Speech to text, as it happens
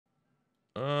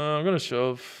I'm gonna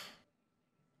shove.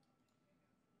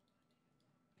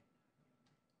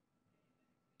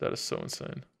 That is so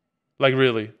insane. Like,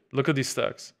 really, look at these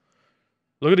stacks.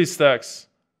 Look at these stacks.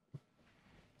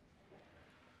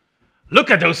 Look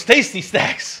at those tasty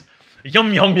stacks.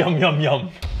 Yum, yum, yum, yum, yum.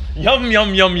 Yum,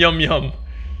 yum, yum, yum, yum.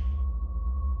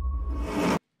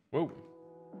 Whoa.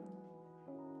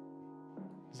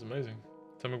 This is amazing.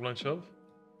 10 big blind shove.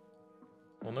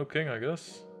 Well, no king, I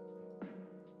guess.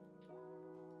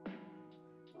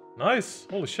 Nice.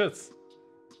 Holy shit.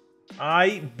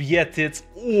 I bet it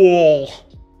all.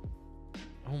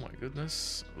 Oh my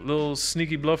goodness. A little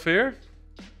sneaky bluff here.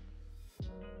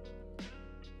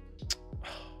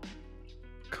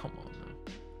 Come on now.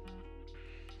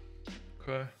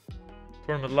 Okay.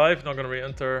 Tournament live, not gonna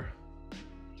re-enter.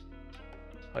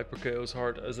 Hyper KO is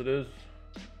hard as it is.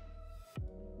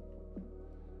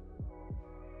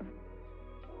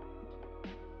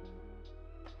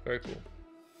 Very cool.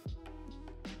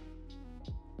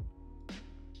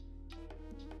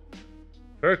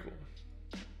 Very cool.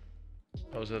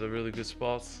 I was at a really good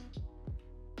spot.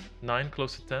 9,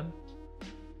 close to 10.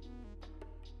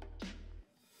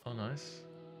 Oh, nice.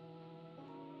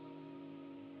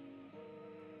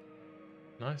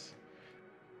 Nice.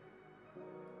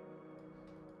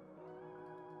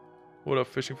 What up,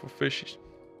 fishing for fishies?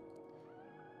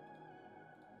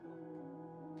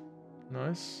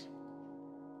 Nice.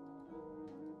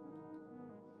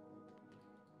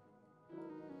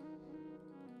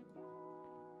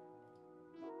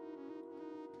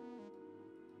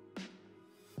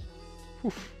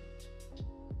 Oof.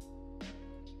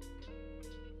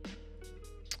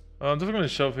 I'm definitely going to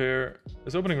shove here.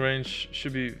 His opening range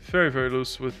should be very, very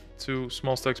loose with 2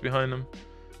 small stacks behind him.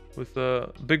 With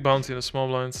a big bounty and a small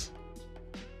blinds.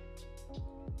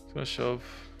 He's going to shove.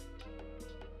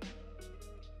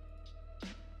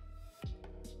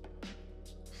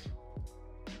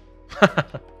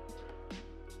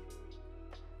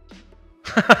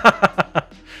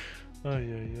 Ay,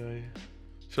 ay, ay.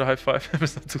 Should I high five him?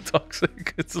 It's not too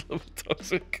toxic. It's a little bit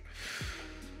toxic.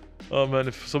 Oh man,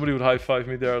 if somebody would high five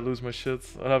me there, I'd lose my shit.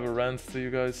 I'd have a rant to you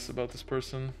guys about this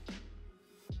person.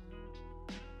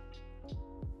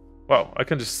 Wow, I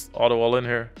can just auto all in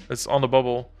here. It's on the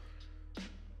bubble.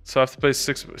 So I have to play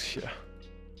 6, but yeah.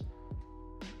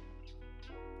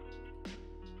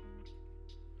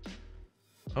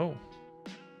 Oh.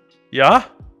 Yeah?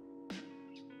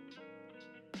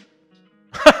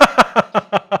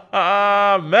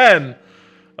 Man.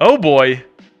 Oh boy.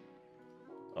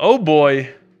 Oh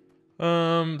boy.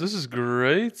 This is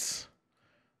great.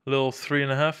 Little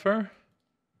 3.5er.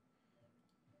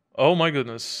 Oh my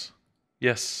goodness.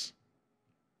 Yes.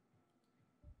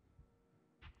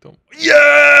 Don't.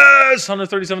 Yes!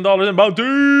 $137 in bounty!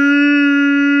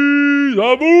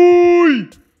 Ah, boy!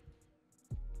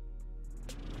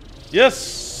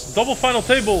 Yes! Double final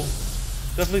table.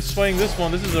 Definitely swaying this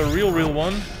one. This is a real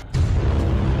one.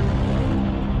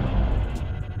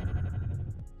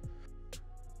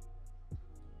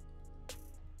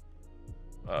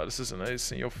 This is an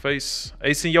ace in your face.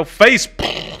 Ace in your face!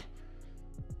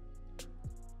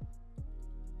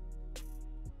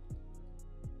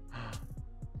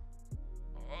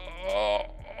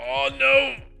 Oh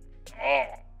no!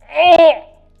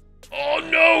 Oh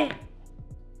no!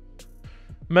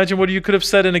 Imagine what you could have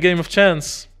said in a game of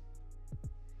chance.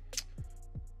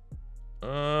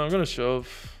 I'm gonna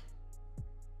shove.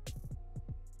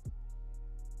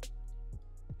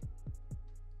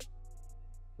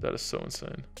 That is so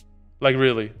insane. Like,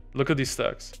 really, look at these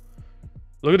stacks.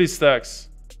 Look at these stacks.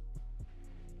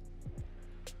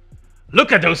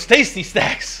 Look at those tasty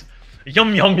stacks.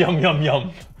 Yum, yum, yum, yum,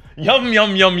 yum. Yum,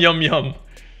 yum, yum, yum, yum.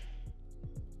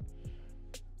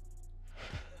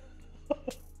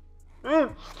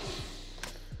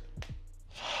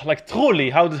 Like, truly,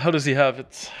 how does he have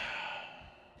it?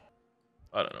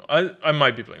 I don't know. I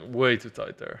might be playing way too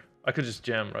tight there. I could just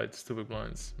jam, right? Stupid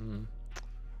blinds.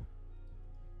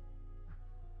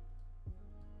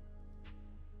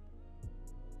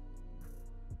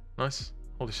 Nice.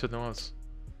 Holy shit, no outs.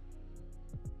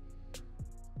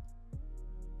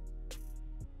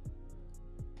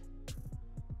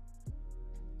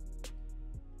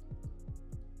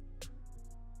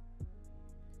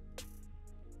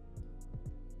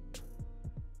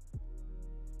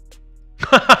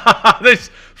 They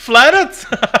flatted?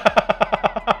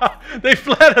 They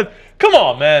flatted. Come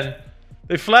on, man.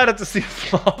 They flatted to see a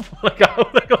flop. Like,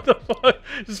 what the fuck?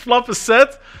 Just flop a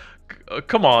set?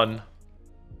 Come on.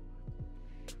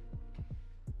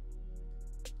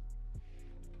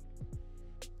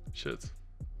 Shit.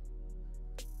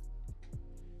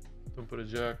 Don't put a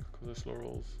jack because I slow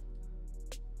rolls.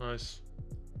 Nice.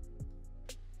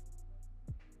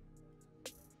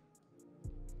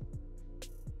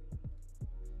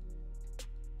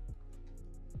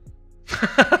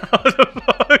 What the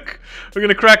fuck? We're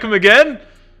gonna crack him again?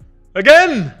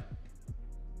 Again!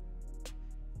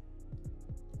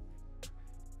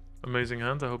 Amazing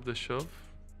hand. I hope they shove.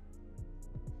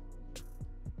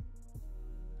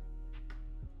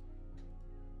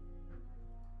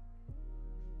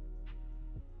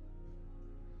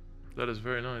 That is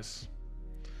very nice.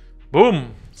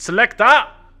 Boom! Select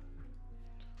that!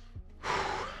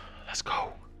 Let's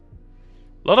go.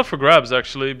 A lot up for grabs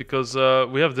actually, because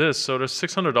we have this, so there's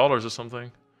 $600 or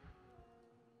something.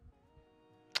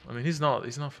 I mean, he's not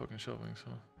fucking shoving, so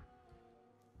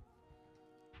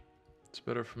it's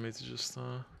better for me to just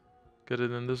get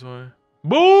it in this way.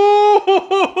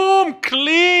 Boom!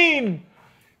 Clean!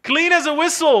 Clean as a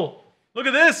whistle! Look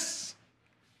at this!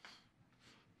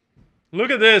 Look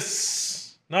at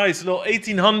this! Nice, little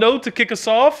 18 hundo to kick us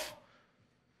off.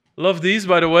 Love these,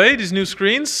 by the way, these new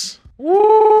screens.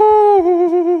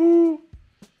 Woo!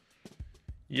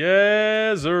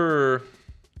 Yes, sir.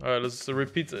 Alright, let's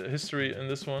repeat the history in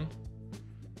this one.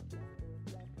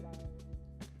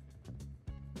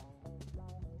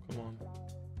 Come on.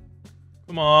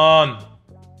 Come on!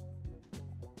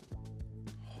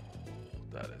 Oh,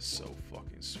 that is so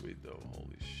fucking sweet though,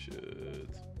 holy shit.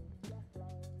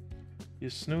 You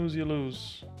snooze, you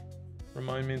lose.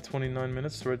 Remind me in 29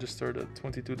 minutes, registered at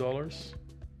 $22.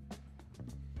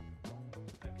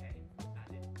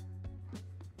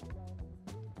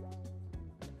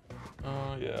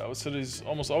 Yeah, I would say he's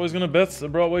almost always gonna bet the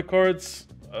Broadway cards.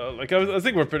 Like I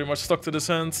think we're pretty much stuck to this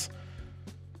hand.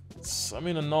 I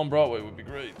mean, a non-Broadway would be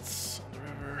great on the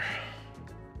river.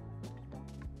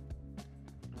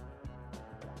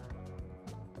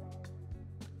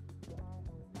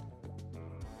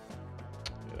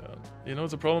 Yeah, you know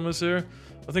what the problem is here?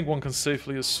 I think one can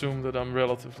safely assume that I'm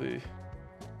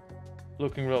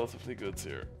looking relatively good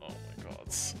here. Oh my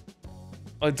god.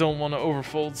 I don't want to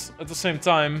overfold at the same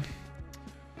time.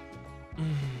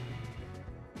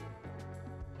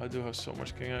 I do have so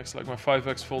much King X. Like my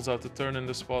 5x folds out the turn in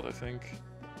this spot, I think.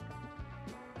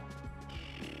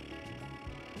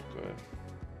 Okay.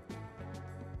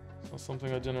 It's not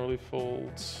something I generally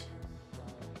fold.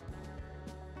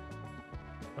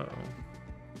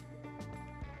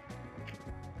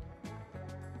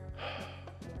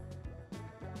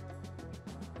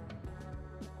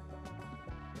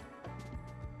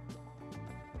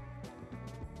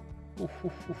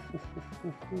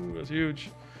 That's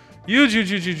huge.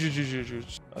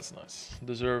 Huge. That's nice.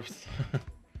 Deserved.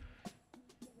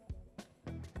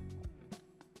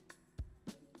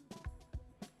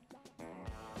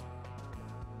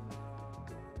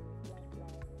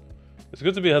 It's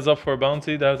good to be heads up for a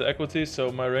bounty. They have the equity,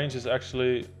 so my range is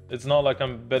actually... It's not like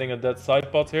I'm betting a dead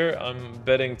side pot here. I'm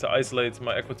betting to isolate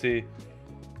my equity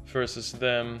versus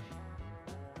them.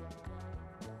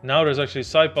 Now there's actually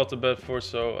side pot to bet for,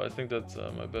 so I think that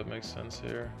my bet makes sense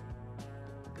here.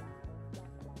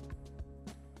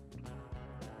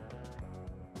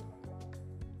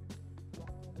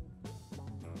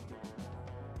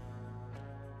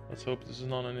 Let's hope this is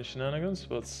not any shenanigans,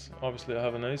 but obviously I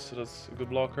have an ace, so that's a good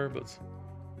blocker, but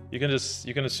you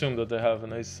can assume that they have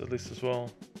an ace at least as well.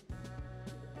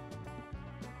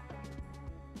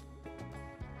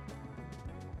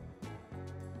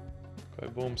 Okay,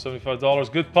 boom,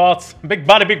 $75. Good pot. Big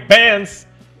body, big bands.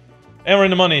 And we're in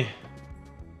the money.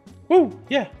 Woo,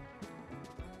 yeah.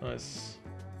 Nice.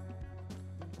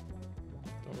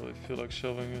 Don't really feel like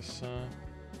shoving this.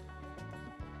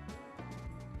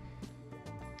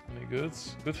 Any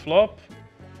goods? Good flop.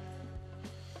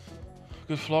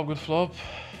 Good flop, good flop.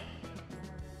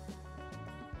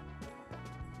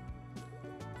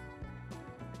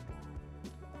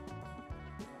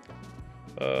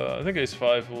 I think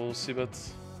ace-5 we'll see, but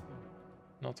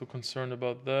not too concerned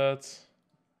about that.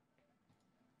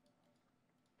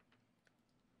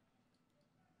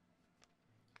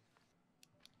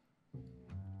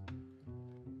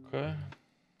 Okay.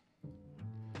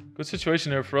 Good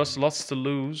situation here for us, lots to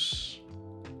lose.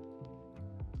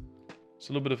 It's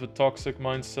a little bit of a toxic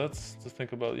mindset to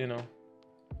think about, you know.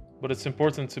 But it's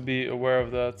important to be aware of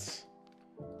that.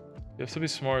 You have to be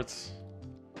smart.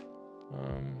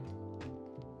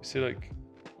 You see, like,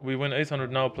 we win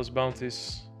 800 now plus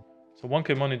bounties. So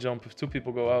 1k money jump if two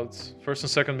people go out. First and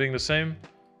second being the same.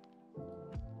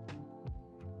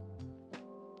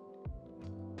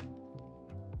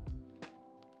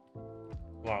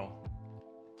 Wow.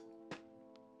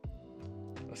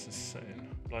 That's insane.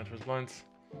 Blind versus blind.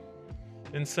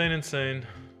 Insane.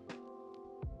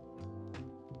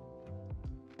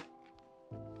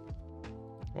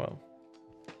 Wow.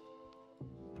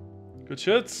 Good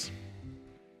shits.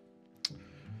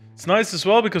 It's nice as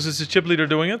well because it's a chip leader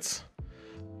doing it.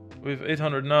 We have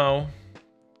 800 now.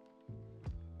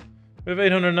 We have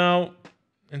 800 now.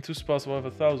 In 2 spots we'll have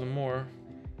 1,000 more.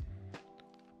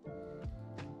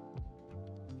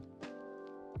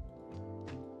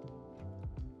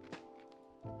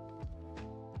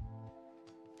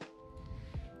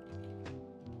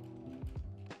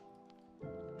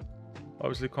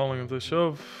 Obviously calling if they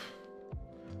shove.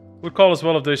 Would call as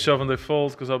well if they shove and they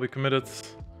fold, because I'll be committed.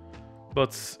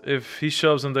 But if he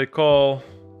shoves and they call,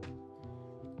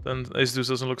 then ace deuce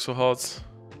doesn't look so hot.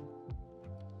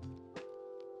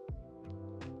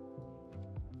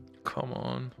 Come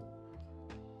on.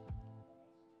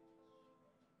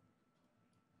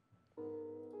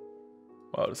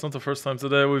 Wow, it's not the first time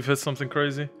today we've hit something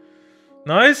crazy.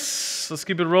 Nice. Let's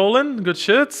keep it rolling. Good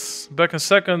shit. Back in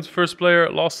second. First player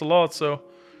lost a lot, so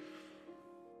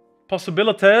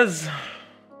possibilities.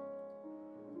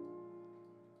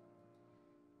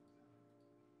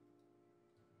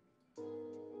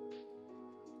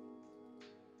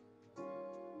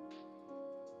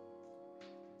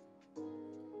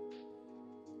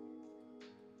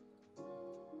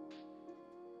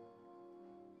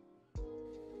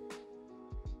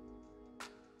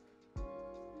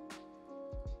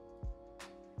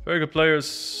 Very good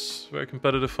players, very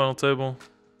competitive final table.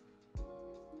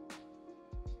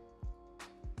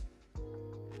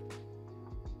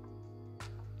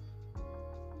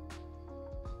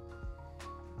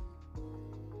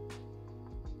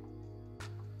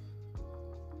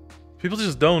 People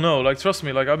just don't know, like trust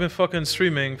me, like I've been fucking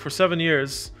streaming for 7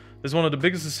 years. This is one of the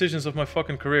biggest decisions of my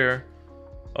fucking career.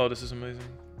 Oh, this is amazing.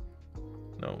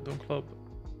 No, don't club.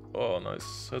 Oh,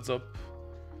 nice, heads up.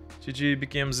 GG,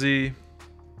 BKMZ.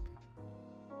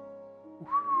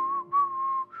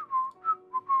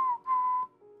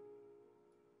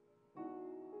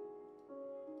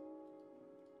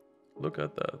 Look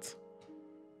at that.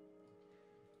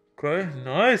 Okay,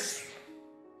 nice.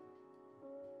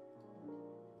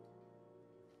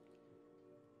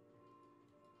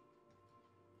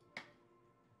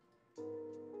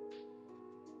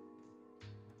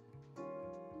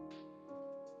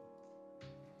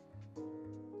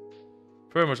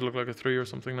 Very much look like a 3 or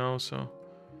something now, so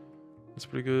that's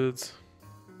pretty good.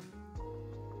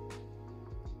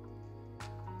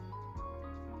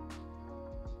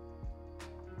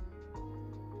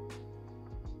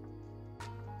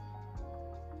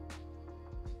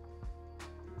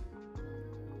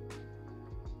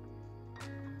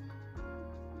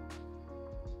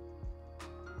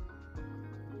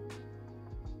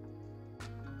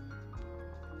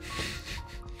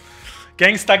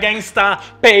 Gangsta, gangsta,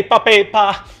 paper,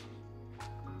 paper.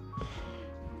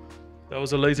 That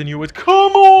was a lazy new with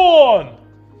come on!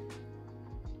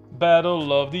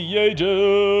 Battle of the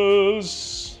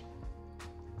Ages.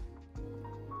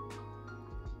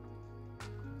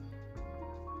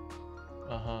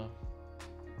 Uh-huh.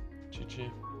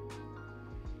 GG.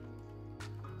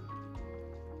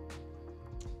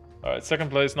 Alright, second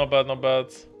place, not bad, not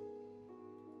bad.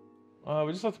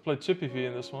 We just have to play Chippy V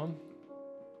in this one.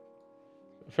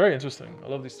 Very interesting. I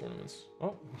love these tournaments.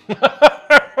 Oh.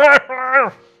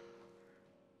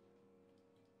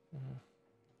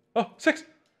 Oh, 6.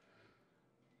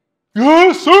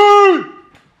 Yes, sir!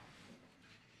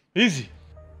 Easy.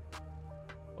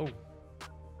 Oh.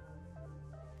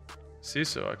 See,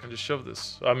 so I can just shove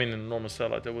this. I mean, in a normal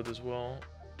set like that would as well.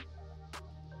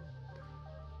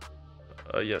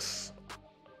 Yes.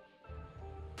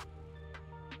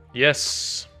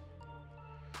 Yes.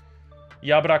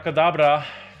 Yabracadabra.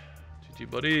 GG,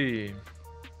 buddy.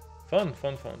 Fun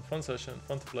session.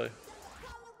 Fun to play.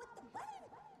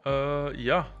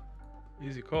 Yeah.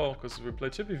 Easy call, because we play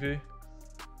Chippy V.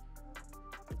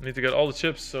 We need to get all the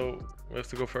chips, so we have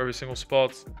to go for every single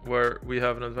spot where we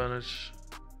have an advantage,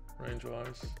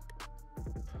 range-wise.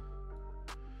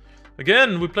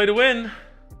 Again, we play to win.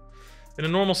 In a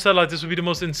normal set like this would be the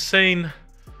most insane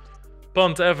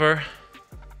punt ever.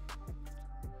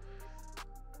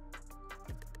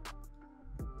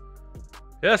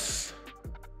 Yes.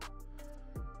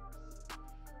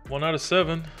 1 out of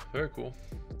 7. Very cool.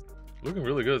 Looking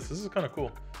really good. This is kind of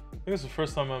cool. I think it's the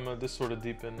first time I'm this sort of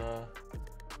deep in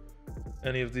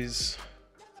any of these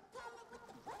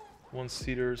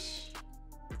one-seaters.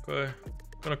 Okay.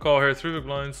 Gonna call here 3 big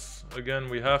blinds. Again,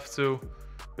 we have to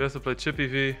play Chippy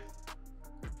V.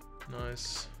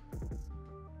 Nice.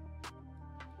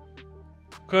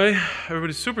 Okay,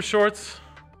 everybody's super short.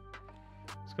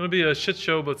 It's gonna be a shit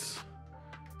show, but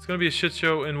it's gonna be a shit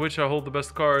show in which I hold the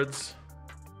best cards.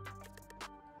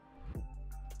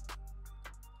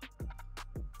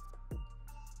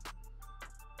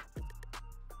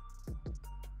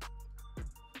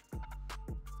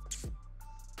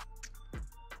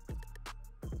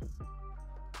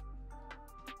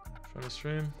 on the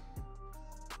stream.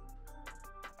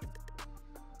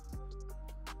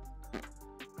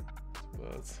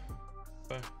 But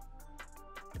okay.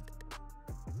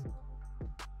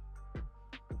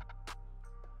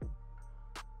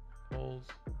 Hold.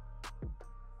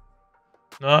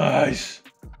 Nice.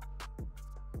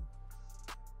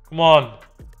 Come on.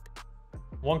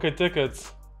 1K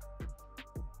tickets.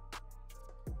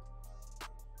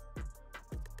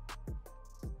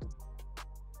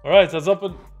 Alright, that's up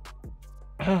and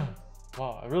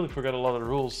wow, I really forgot a lot of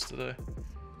rules today.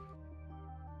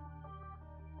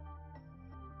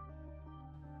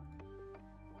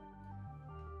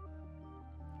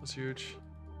 That's huge.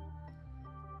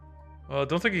 I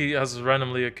don't think he has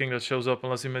randomly a king that shows up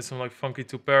unless he made some like funky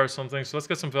 2-pair or something. So let's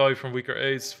get some value from weaker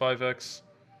 8s, 5x.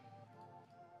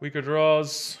 Weaker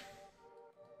draws.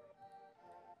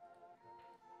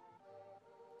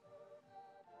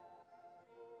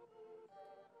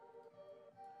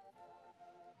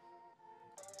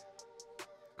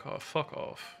 God, fuck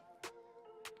off.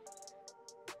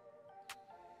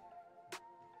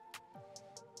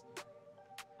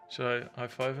 Should I high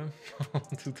five him?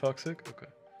 Too toxic? Okay.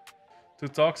 Too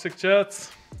toxic, chat.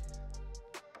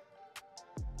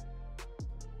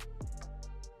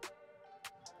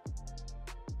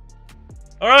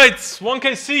 Alright,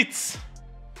 1K seats.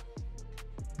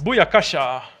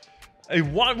 Booyakasha.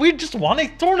 We just won a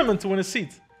tournament to win a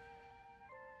seat.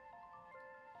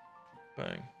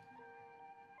 Bang.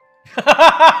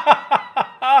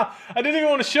 I didn't even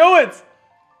want to show it.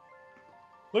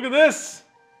 Look at this.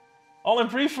 All in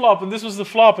pre-flop, and this was the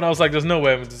flop, and I was like, there's no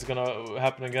way this is gonna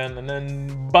happen again. And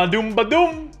then badoom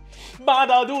badoom,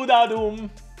 badadoo dadoom.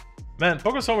 Man,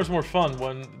 poker's so much more fun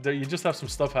when you just have some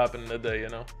stuff happen in a day, you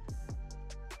know?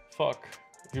 Fuck.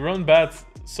 If you run bad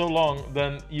so long,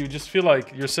 then you just feel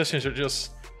like your sessions are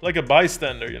just like a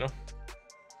bystander, you know?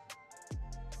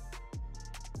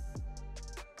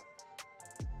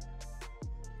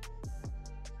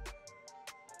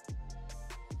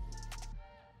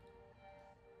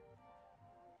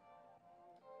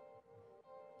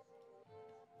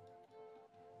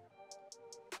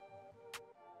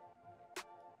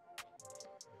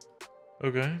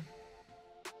 Okay.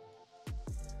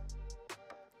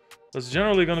 That's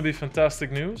generally going to be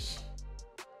fantastic news.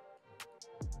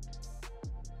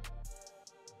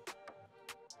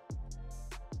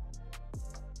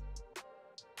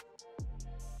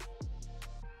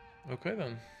 Okay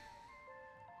then.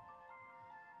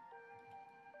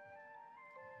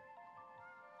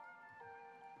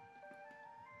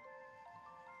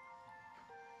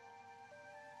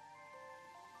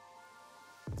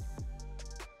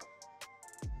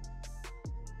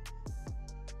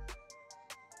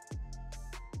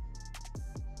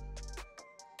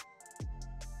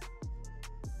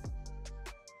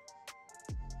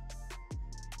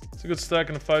 It's a good stack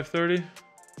in the 530.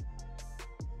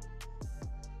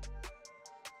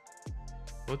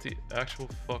 What the actual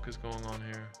fuck is going on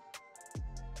here?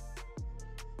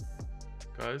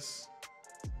 Guys?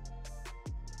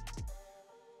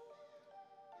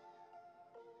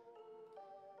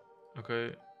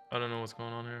 Okay, I don't know what's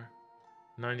going on here.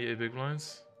 98 big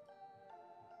blinds.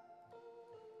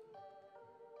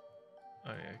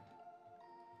 I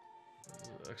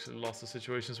actually lost the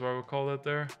situations where I would call that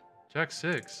there. Jack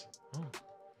 6. Oh,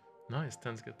 nice.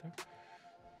 10s get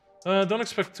there. Don't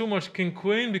expect too much King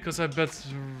Queen because I bet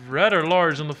rather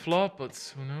large on the flop,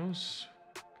 but who knows?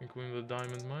 King Queen with a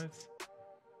diamond might.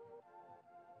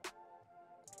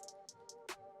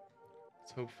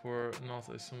 Let's hope for not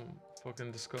some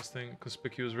fucking disgusting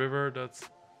conspicuous river that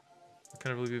I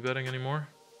can't really be betting anymore.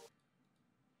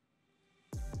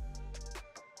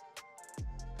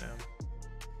 Damn.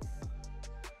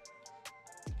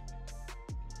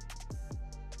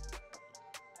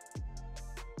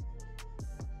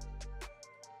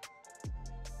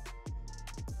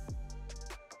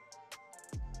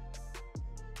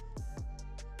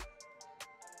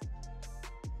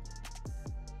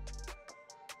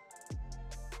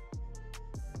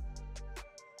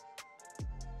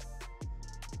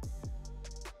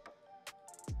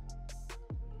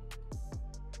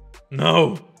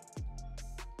 No.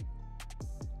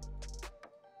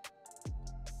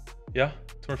 Yeah,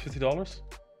 $250.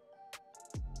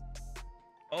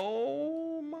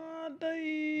 Oh my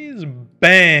days!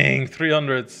 Bang,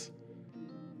 300s.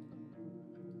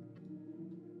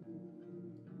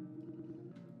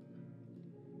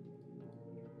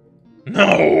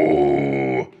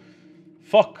 No.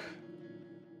 Fuck.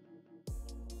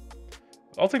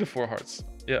 I'll take the 4 hearts.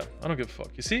 Yeah, I don't give a fuck.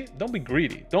 You see? Don't be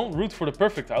greedy. Don't root for the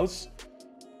perfect house.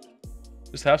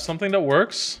 Just have something that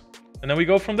works, and then we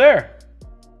go from there.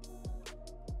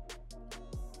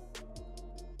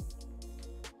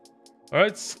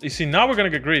 Alright, you see, now we're gonna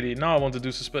get greedy. Now I want to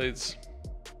do some spades.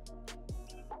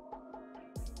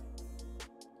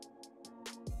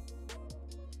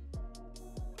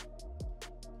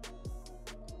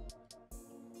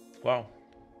 Wow.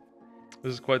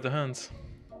 This is quite the hand.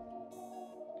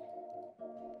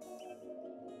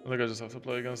 I think I just have to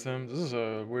play against him. This is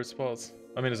a weird spot.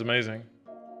 I mean, it's amazing.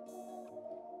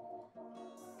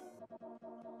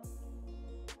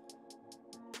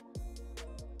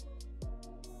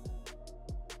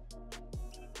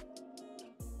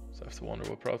 So I have to wonder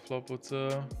what proud flop would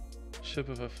ship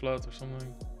if I flat or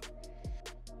something.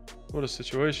 What a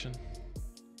situation.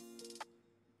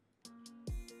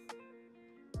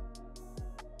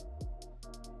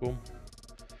 Boom.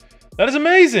 That is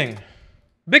amazing!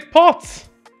 Big pot!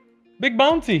 Big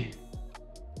bounty!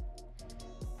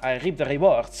 I reap the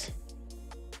rewards.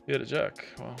 Yeah, the jack.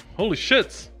 Wow. Holy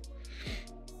shit!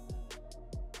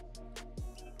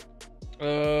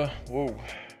 Whoa.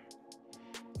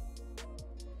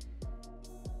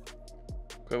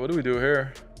 Okay, what do we do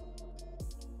here?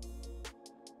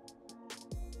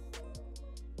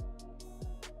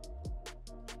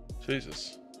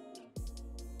 Jesus.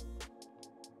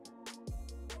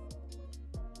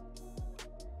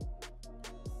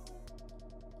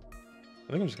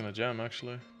 I think I'm just gonna jam,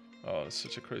 actually. Oh, it's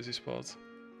such a crazy spot.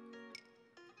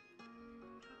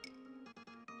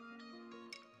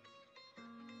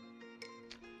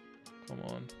 Come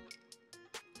on.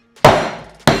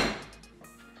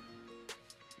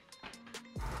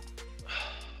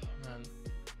 Man.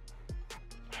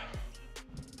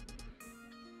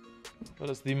 That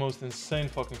is the most insane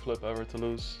fucking flip ever to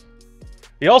lose.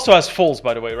 He also has folds,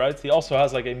 by the way, right? He also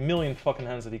has like a million fucking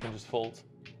hands that he can just fold.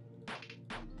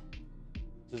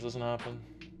 This doesn't happen.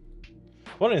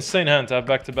 What an insane hand to have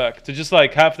back to back. To just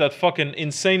like have that fucking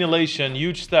insane elation,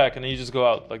 huge stack, and then you just go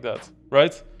out like that.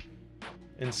 Right?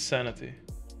 Insanity.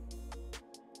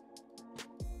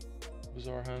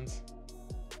 Bizarre hand.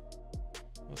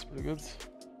 That's pretty good.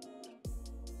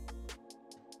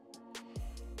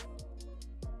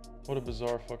 What a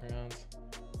bizarre fucking hand.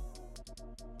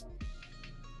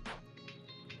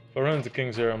 If I run into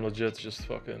kings here, I'm legit just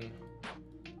fucking...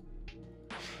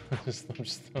 I'm just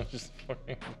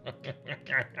fucking...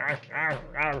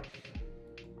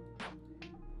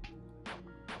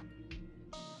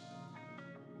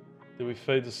 Did we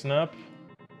fade the snap?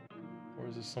 Or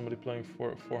is this somebody playing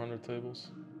 400 tables?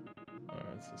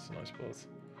 Alright, that's a nice spot.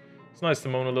 It's nice to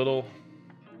moan a little.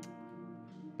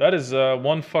 That is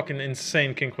one fucking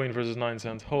insane king-queen versus 9's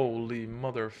hand. Holy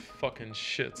motherfucking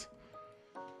shit.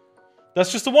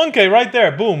 That's just a 1k right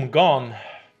there. Boom, gone.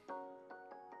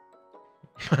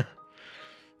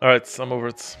 Alright, I'm over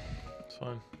it. It's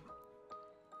fine.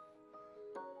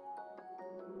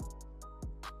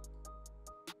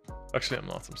 Actually, I'm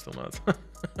not. I'm still mad.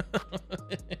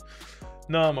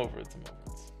 No, I'm over it. I'm over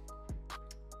it.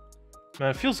 Man,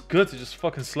 it feels good to just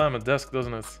fucking slam a desk,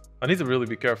 doesn't it? I need to really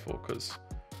be careful, because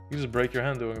you just break your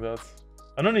hand doing that.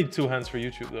 I don't need 2 hands for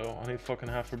YouTube, though. I need fucking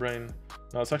half a brain.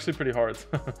 No, it's actually pretty hard.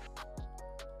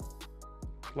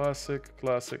 Classic,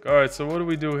 classic. Alright, so what do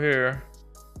we do here?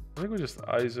 I think we just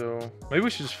ISO. Maybe we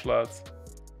should just flat.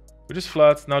 We just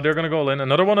flat. Now they're gonna go all in.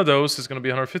 Another one of those is gonna be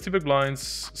 150 big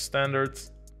blinds. Standard.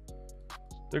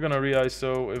 They're gonna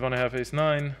re-ISO if I have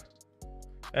ace-9.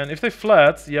 And if they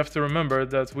flat, you have to remember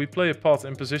that we play a pot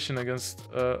in position against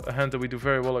a hand that we do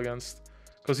very well against.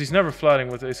 Because he's never flatting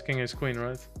with ace-king, ace-queen,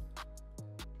 right?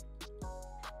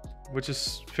 Which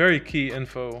is very key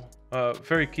info.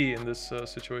 Very key in this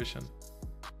situation.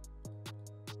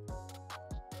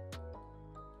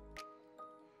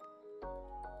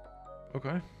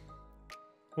 Okay.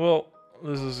 Well,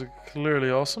 this is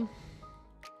clearly awesome.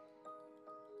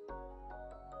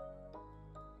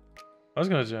 I was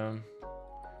gonna jam.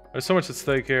 There's so much at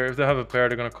stake here. If they have a pair,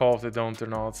 they're gonna call. If they don't, they're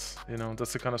not. You know,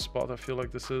 that's the kind of spot I feel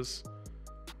like this is.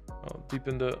 Oh, deep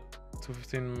in the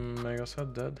 215 mega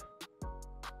set, dead.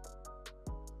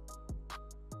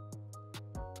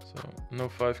 So, no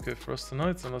 5k for us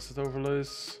tonight, unless it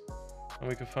overlays. And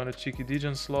we can find a cheeky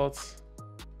degen slot.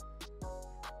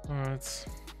 Alright.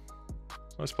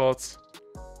 Nice spots.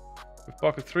 With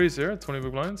pocket 3s here, 20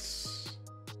 big blinds.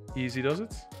 Easy does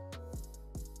it.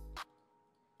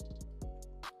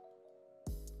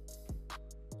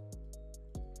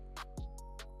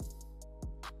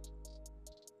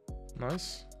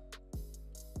 Nice.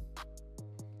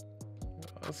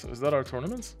 Is that our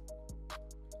tournament?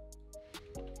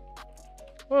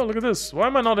 Oh, look at this. Why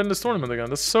am I not in this tournament again?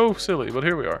 That's so silly, but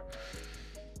here we are.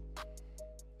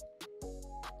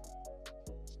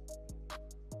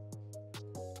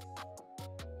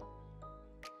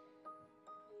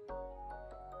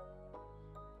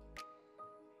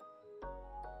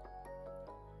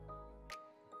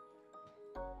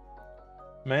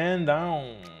 Man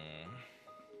down.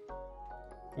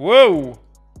 Whoa!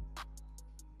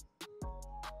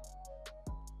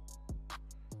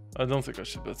 I don't think I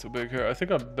should bet too big here. I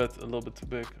think I bet a little bit too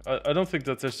big. I don't think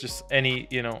that there's just any,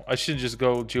 you know, I should just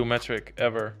go geometric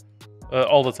ever.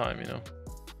 All the time, you know.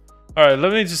 Alright,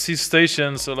 let me just see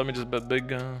station, so let me just bet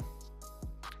big. If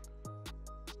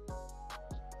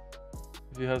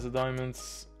he has the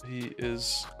diamonds, he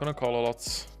is gonna call a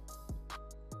lot.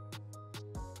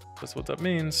 That's what that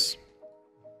means.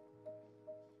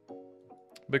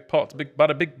 Big pot,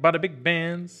 bada big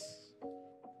bands.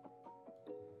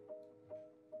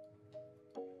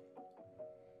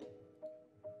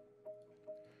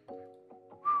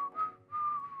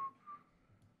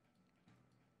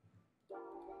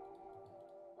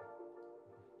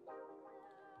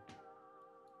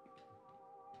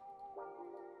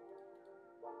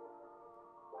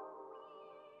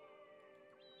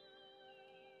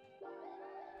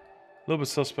 A little bit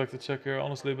suspect to check here,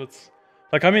 honestly, but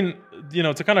like, I mean, you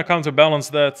know, to kind of counterbalance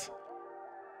that,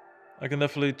 I can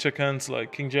definitely check hands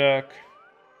like King Jack.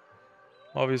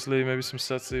 Obviously, maybe some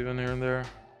sets even here and there.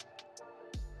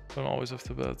 Don't always have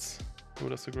to bet. Oh,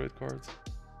 that's a great card.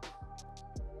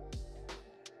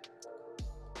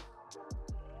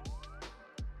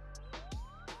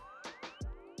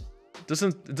 It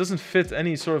doesn't fit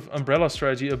any sort of umbrella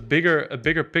strategy, a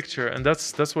bigger picture, and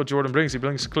that's what Jordan brings. He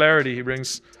brings clarity, he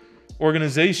brings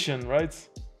organization, right?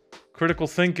 Critical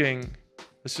thinking.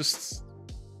 It's just,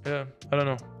 yeah, I don't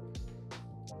know.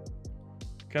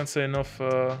 Can't say enough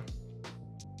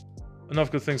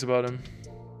good things about him.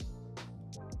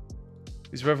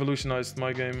 He's revolutionized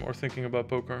my game or thinking about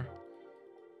poker.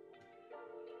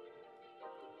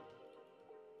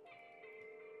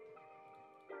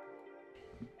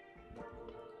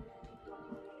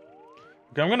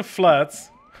 Okay, I'm gonna flat.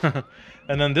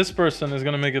 And then this person is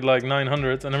gonna make it like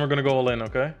 900, and then we're gonna go all in,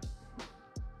 okay?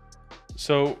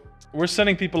 So we're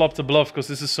setting people up to bluff because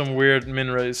this is some weird min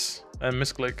raise and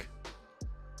misclick.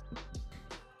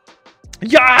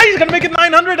 Yeah, he's gonna make it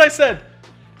 900, I said!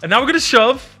 And now we're gonna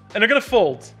shove, and they're gonna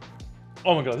fold.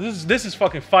 Oh my god, this is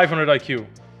fucking 500 IQ.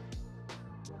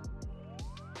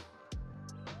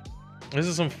 This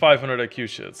is some 500 IQ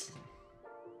shit.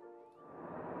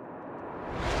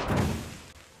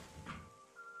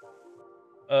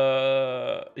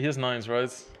 He has nines,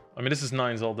 right? I mean, this is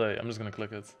nines all day. I'm just gonna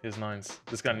click it. He has nines.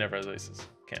 This guy never has aces.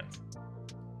 Can't.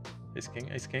 Ace king,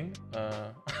 ace king.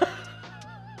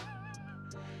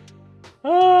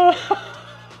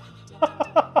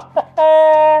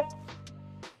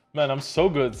 Man, I'm so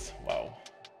good. Wow.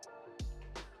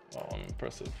 Wow, I'm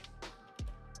impressive.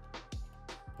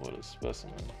 What a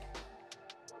specimen.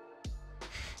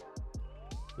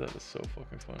 That is so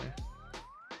fucking funny.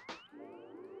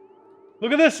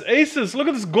 Look at this, aces. Look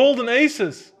at this golden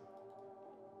aces.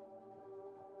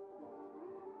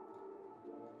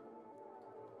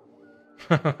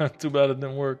 Too bad it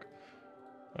didn't work.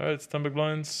 Alright, it's 10 big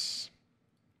blinds.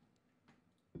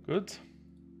 Good.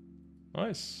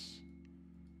 Nice.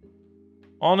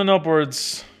 On and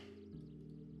upwards.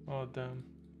 Oh, damn.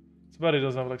 It's bad he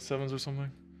doesn't have like sevens or something.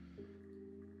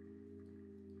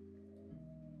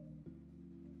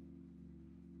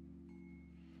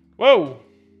 Whoa!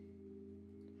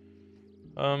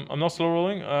 I'm not slow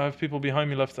rolling. I have people behind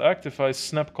me left to act. If I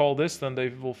snap call this, then they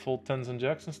will fold tens and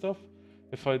jacks and stuff.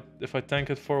 If I tank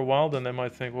it for a while, then they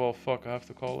might think, well, fuck, I have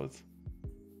to call it.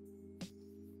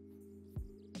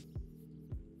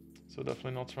 So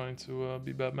definitely not trying to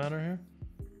be bad manner here.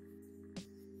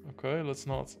 Okay, let's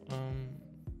not.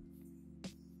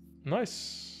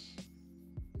 Nice.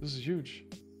 This is huge.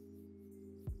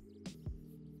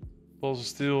 Balls of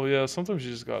steel. Yeah, sometimes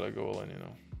you just gotta go all in, you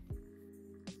know.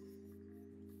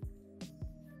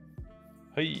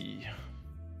 Hey.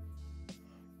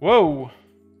 Whoa.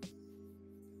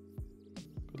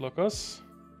 Good luck, us.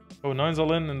 Oh, nine's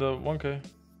all in the 1K.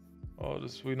 Oh,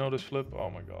 this, we know this flip. Oh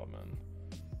my god, man.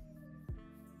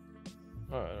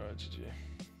 Alright, GG.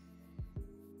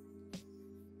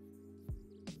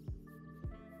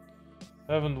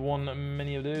 Haven't won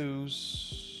many of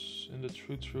those in the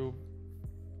true.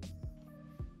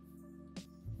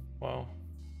 Wow.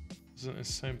 This is an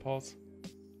insane pot.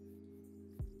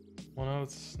 One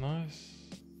out, nice.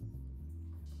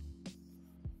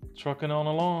 Trucking on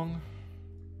along.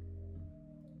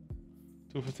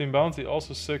 215 bounty,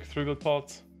 also sick. 3 good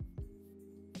pot.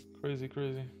 Crazy,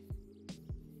 crazy.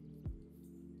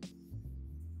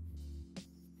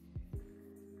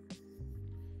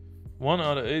 One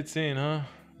out of 18, huh?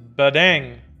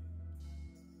 Badang.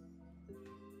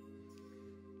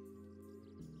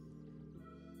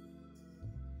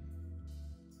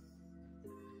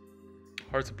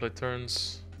 Hard to play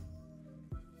turns.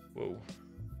 Whoa.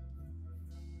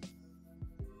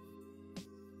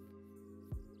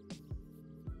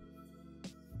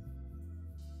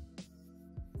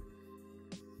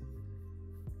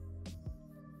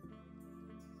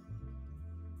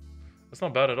 That's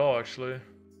not bad at all, actually.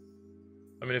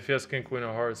 I mean, if he has king, queen,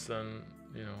 or hearts, then,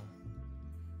 you know,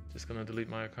 just gonna delete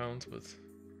my account, but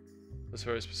that's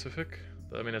very specific.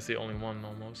 I mean, that's the only one,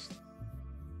 almost.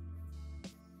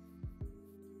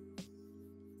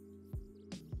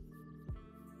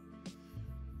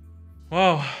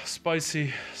 Wow,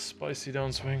 spicy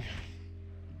downswing.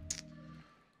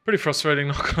 Pretty frustrating,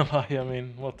 not gonna lie. I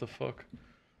mean, what the fuck?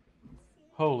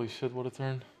 Holy shit, what a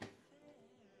turn.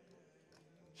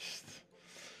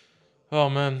 Oh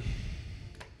man.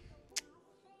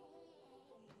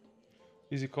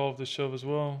 Easy call of the shove as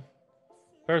well.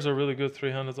 Pairs are really good,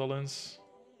 3-handed all-ins.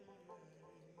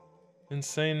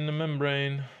 Insane in the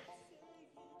membrane.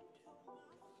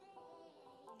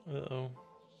 Uh-oh.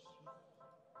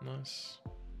 Nice.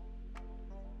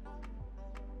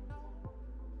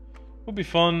 Would be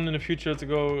fun in the future to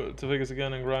go to Vegas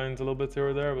again and grind a little bit here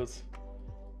or there, but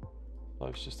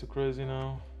life's just too crazy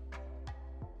now.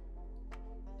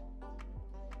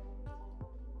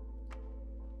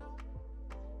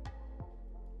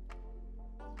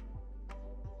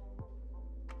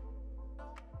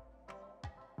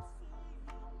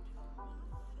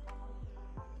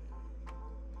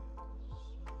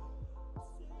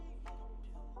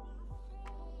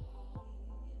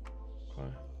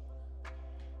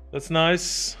 That's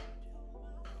nice.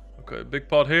 Okay, big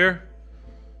pot here.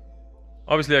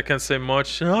 Obviously, I can't say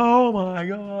much. Oh my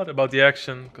god, about the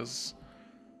action, because,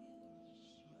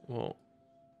 well,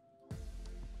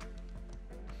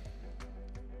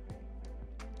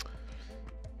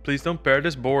 please don't pair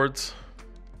this board.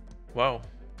 Wow,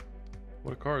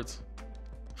 what a card.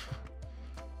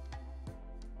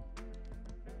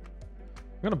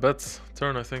 I'm gonna bet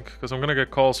turn, I think, because I'm gonna get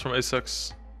calls from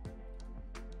ace-x.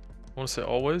 I want to say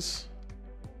always,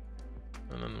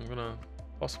 and then I'm gonna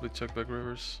possibly check back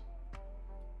rivers.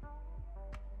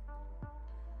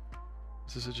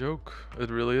 Is this a joke? It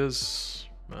really is,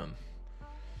 man.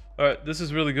 Alright, this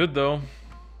is really good though.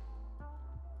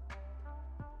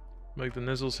 Make the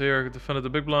nizzles here, defended the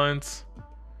big blind.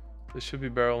 They should be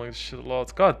barreling this shit a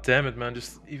lot. God damn it, man,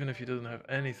 just even if you didn't have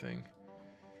anything.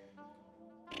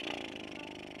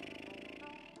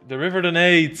 The river then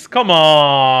 8. Come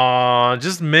on,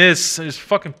 just miss and just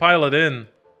fucking pile it in.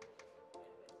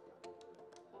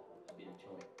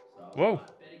 Whoa.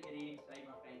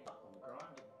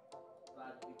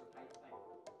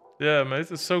 Yeah, mate,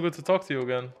 it's so good to talk to you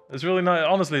again. It's really nice.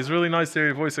 Honestly, it's really nice to hear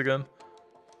your voice again.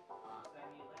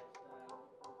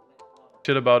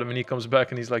 Shit about him, and he comes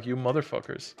back and he's like, "You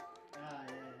motherfuckers."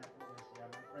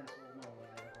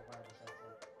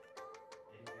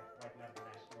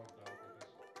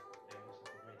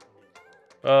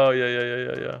 Oh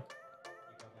yeah.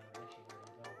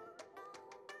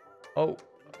 Oh,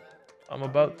 I'm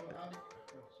about.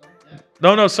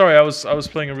 No, sorry. I was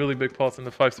playing a really big pot in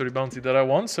the 530 bounty that I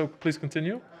won. So please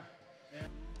continue.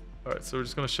 All right, so we're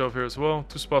just gonna shove here as well.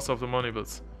 2 spots off the money,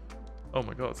 but oh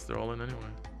my god, they're all in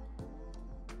anyway.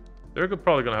 They're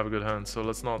probably gonna have a good hand, so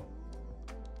let's not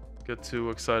get too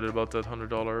excited about that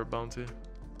 $100 bounty.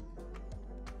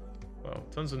 Wow,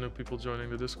 tons of new people joining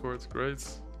the Discord. Great.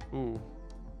 Ooh.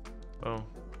 Oh,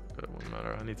 okay, won't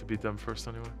matter. I need to beat them first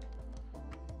anyway.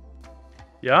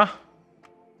 Yeah?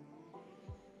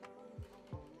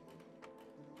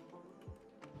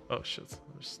 Oh shit,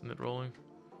 I'm just nit rolling.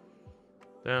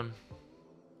 Damn.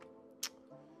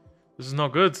 This is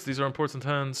not good. These are important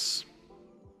hands.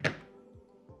 I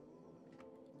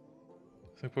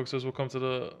think PokerStars will come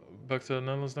to back to the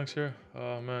Netherlands next year.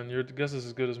 Oh man, your guess is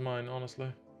as good as mine,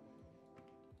 honestly.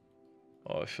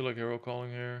 Oh, I feel like hero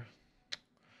calling here.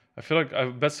 I feel like I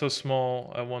bet so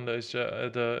small. I won the ace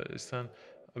 10.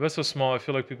 I bet so small. I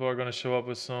feel like people are gonna show up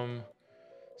with some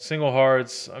single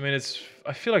hearts. I mean,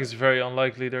 I feel like it's very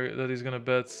unlikely that he's gonna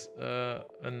bet a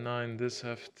 9 this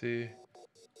hefty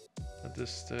at this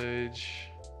stage.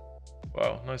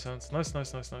 Wow, nice hands. Nice.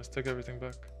 Take everything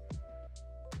back.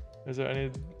 Is there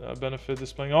any benefit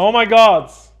displaying? Oh my god!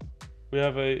 We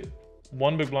have a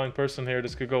 1 big blind person here.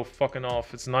 This could go fucking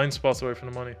off. It's 9 spots away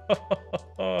from the money.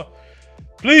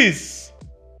 Please!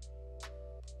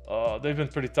 They've been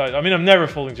pretty tight. I mean, I'm never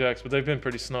folding jacks, but they've been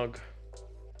pretty snug.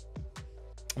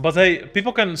 But hey,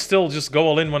 people can still just go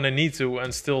all in when they need to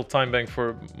and still time bank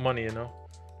for money, you know?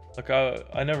 Like,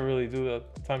 I never really do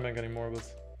that time bank anymore,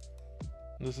 but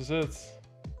this is it.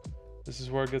 This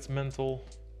is where it gets mental.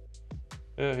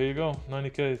 Yeah, here you go.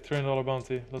 90k, $300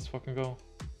 bounty. Let's fucking go.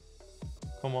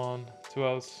 Come on, 2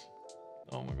 outs.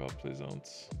 Oh my god, please don't.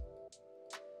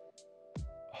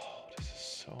 Oh, this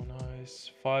is so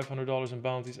nice. $500 in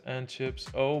bounties and chips.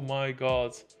 Oh my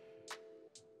god.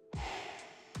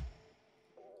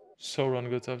 So run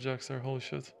good to have jacks there, holy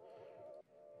shit.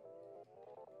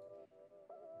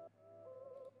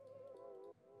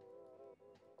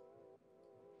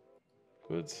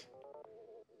 Good.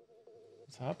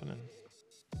 What's happening?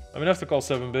 I mean, I have to call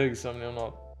 7 bigs. I mean, I'm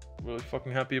not really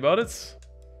fucking happy about it.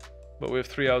 But we have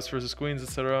 3 outs versus queens,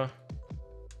 etc.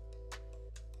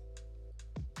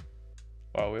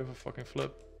 Wow, we have a fucking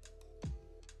flip.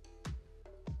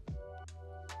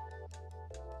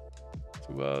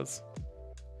 2 outs.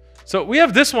 So we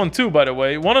have this one too, by the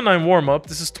way. 1-9 warm-up.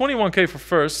 This is 21k for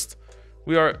first.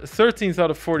 We are 13th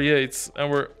out of 48, and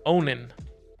we're owning.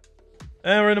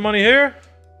 And we're in the money here.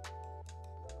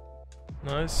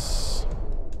 Nice.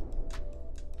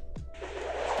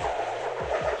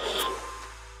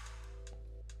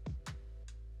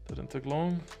 Didn't take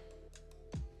long.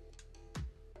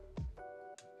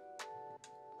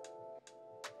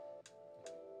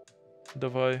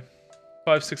 Davai.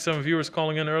 5, 6, 7 viewers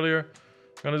calling in earlier.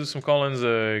 I'm gonna do some call-ins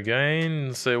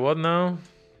again. Say what now?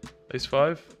 Ace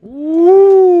 5.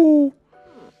 Woo!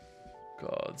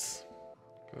 Gods.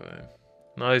 Okay.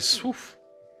 Nice. Oof.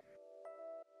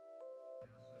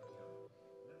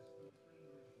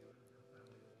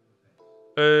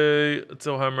 Hey,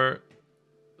 Tilhammer.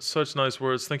 Such nice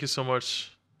words. Thank you so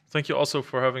much. Thank you also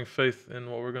for having faith in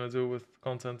what we're gonna do with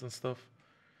content and stuff.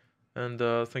 And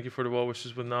thank you for the well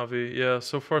wishes with Navi. Yeah,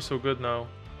 so far so good now.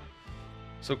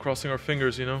 So crossing our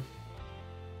fingers, you know.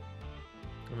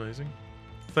 Amazing.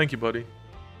 Thank you, buddy.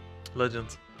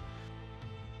 Legend.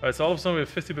 Alright, so all of a sudden we have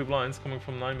 50 big blinds coming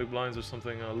from 9 big blinds or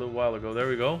something a little while ago. There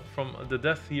we go. From the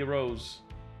Death Heroes.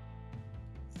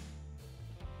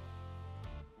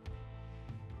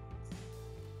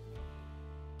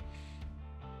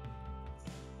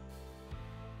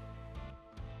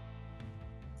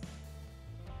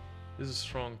 This is a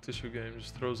strong tissue game.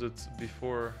 Just throws it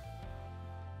before.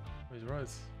 Oh, he's right.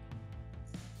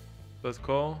 Let's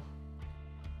call.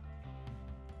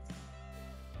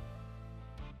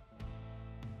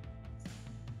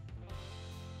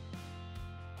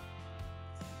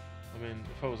 I mean,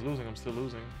 if I was losing, I'm still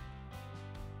losing.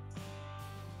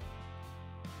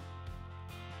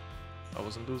 I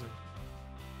wasn't losing.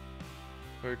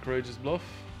 Very courageous bluff.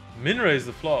 Min raise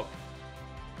the flop.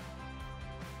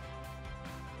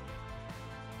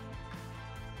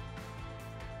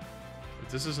 If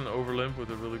this is an overlimp with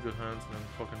a really good hand, then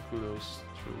fucking kudos,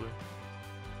 truly.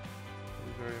 I'll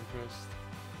be very impressed.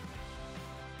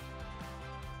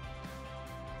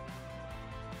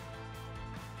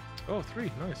 Oh,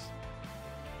 3, nice.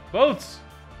 Boats!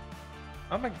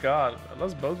 Oh my god,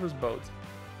 let's boat versus boat.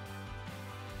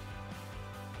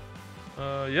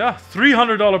 Yeah,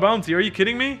 $300 bounty, are you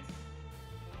kidding me?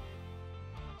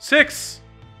 6!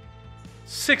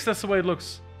 6, that's the way it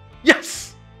looks.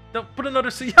 Yes! Now put another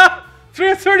C. Yeah!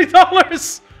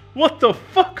 $330! What the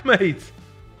fuck, mate?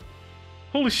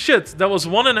 Holy shit, that was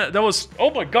that was,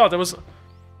 oh my god, that was,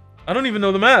 I don't even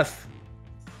know the math.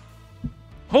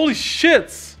 Holy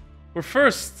shit! We're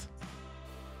first.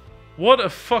 What a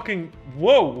fucking,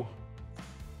 whoa.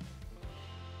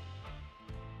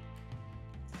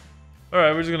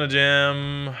 Alright, we're just gonna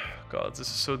jam. God, this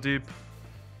is so deep.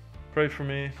 Pray for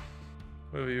me.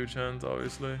 We have a huge hand,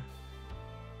 obviously.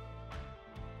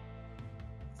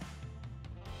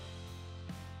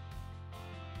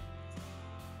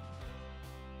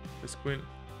 This queen.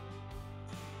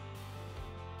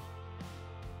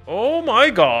 Oh my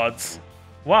god.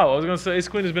 Wow, I was gonna say ace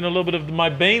queen has been a little bit of my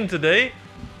bane today.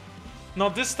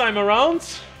 Not this time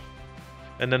around.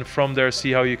 And then from there,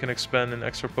 see how you can expand in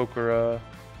extra poker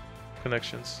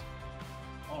connections.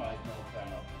 Alright, no, fair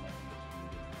enough.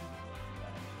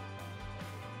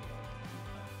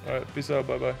 Alright, peace out,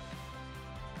 bye bye.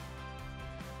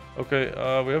 Okay,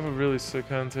 we have a really sick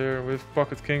hand here. We have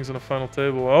pocket kings on the final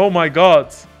table. Oh my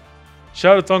god!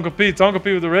 Shout out Tonka P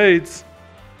with the raids.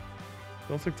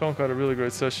 Don't think Tonka had a really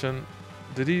great session.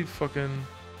 Did he fucking...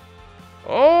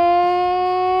 Oh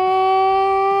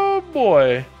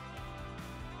boy.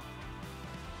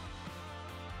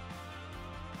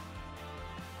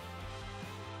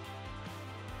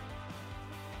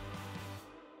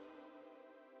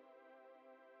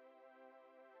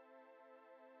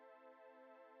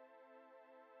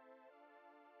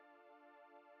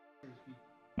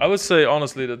 I would say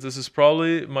honestly that this is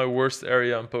probably my worst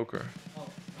area in poker.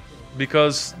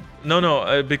 Because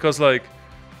because like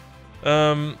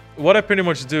what I pretty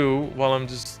much do while I'm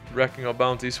just racking up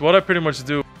bounties, what I pretty much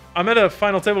do, I'm at a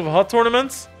final table of a hot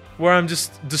tournament where I'm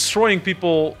just destroying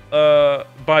people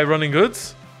by running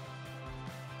goods.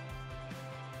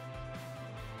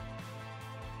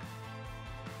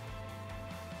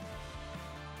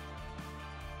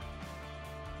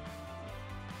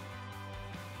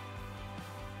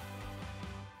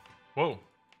 Whoa.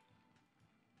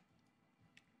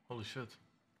 Holy shit.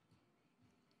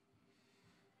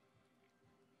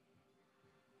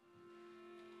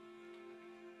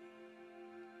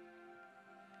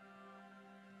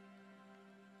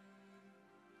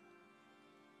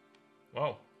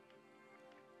 Wow.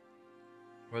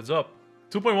 Heads up.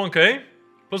 2.1k.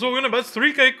 Plus we're winning. That's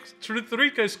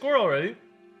 3k score already.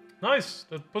 Nice.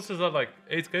 That puts us at like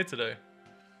 8k today.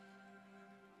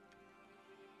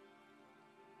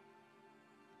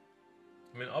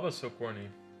 I mean, Abba's so corny.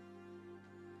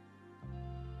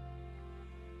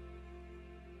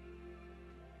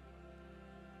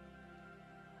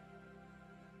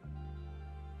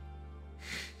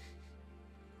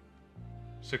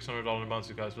 $600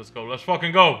 bouncy, guys. Let's go. Let's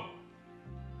fucking go.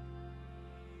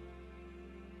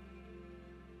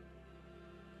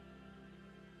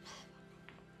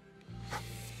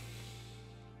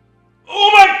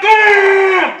 Oh my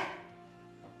god!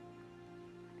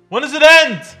 When does it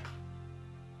end?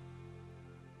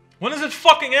 When does it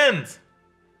fucking end?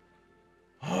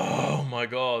 Oh my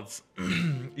god.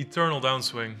 Eternal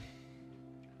downswing.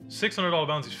 $600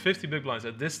 bounties, 50 big blinds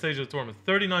at this stage of the tournament.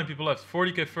 39 people left,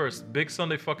 40k first. Big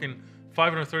Sunday fucking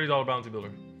 $530 bounty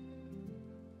builder.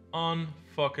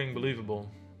 Unfucking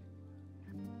believable.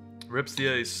 Rips the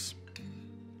ace.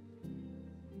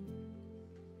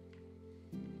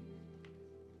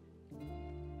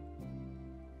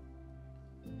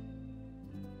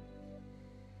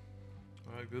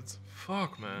 Alright, good.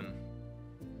 Fuck, man.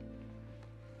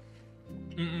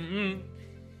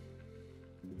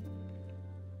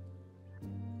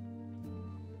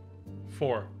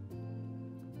 4.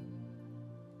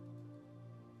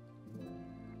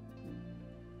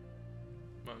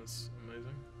 Man, that's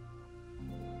amazing.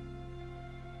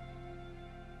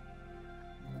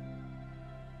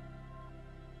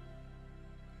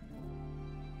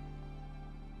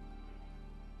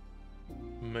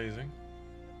 Amazing.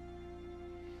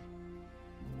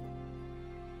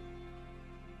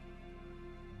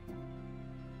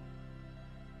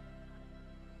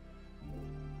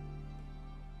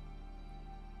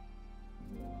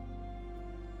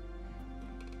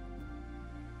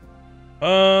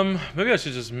 Maybe I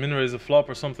should just min raise a flop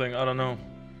or something. I don't know.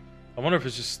 I wonder if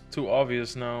it's just too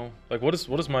obvious now. Like, what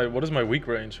is my weak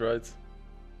range, right?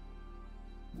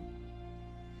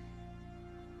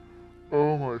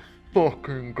 Oh my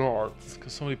fucking god! Can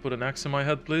somebody put an axe in my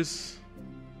head, please?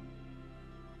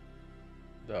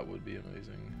 That would be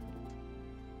amazing.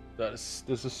 This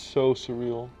is so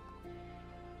surreal.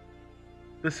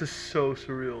 This is so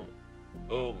surreal.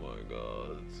 Oh my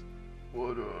god.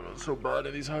 What are so bad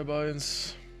in these high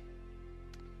buy-ins?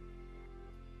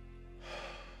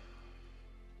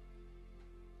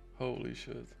 Holy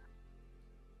shit.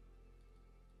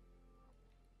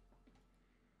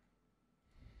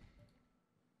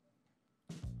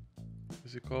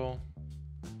 Is it call?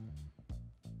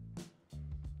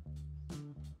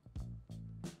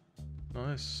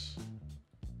 Nice.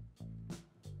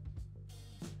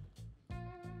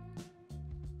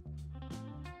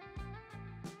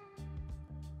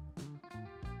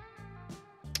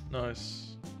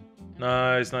 Nice.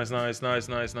 Nice.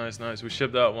 We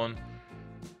shipped that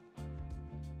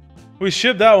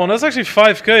one. That's actually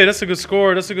 5k. That's a good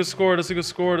score. That's a good score.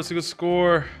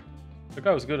 That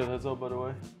guy was good at heads up, by the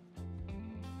way.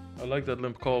 I like that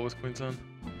limp call with Queen 10.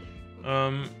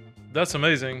 That's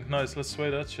amazing. Nice. Let's sway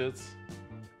that shit.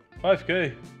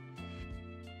 5k.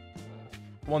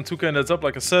 2k and heads up,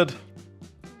 like I said.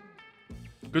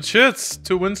 Good shits.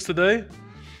 2 wins today.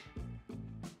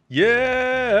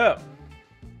 Yeah!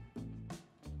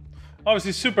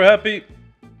 Obviously super happy.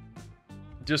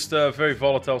 Just a very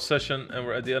volatile session and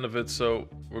we're at the end of it, so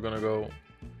we're gonna go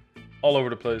all over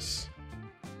the place.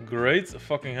 Great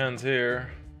fucking hand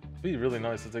here. Be really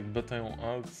nice to take Bataillon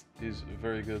out. He's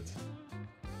very good.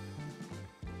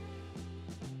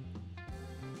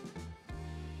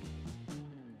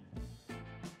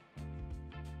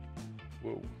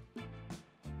 Whoa.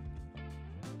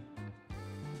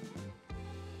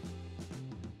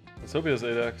 Let's hope he has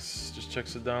 8x. Just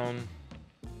checks it down.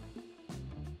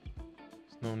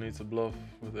 There's no need to bluff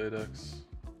with 8x.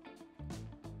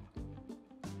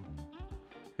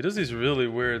 He does these really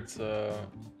weird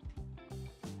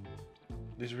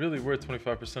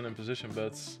 25% in position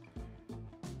bets.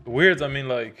 Weird, I mean,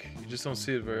 like, you just don't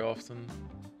see it very often.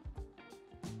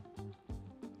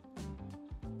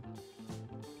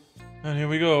 And here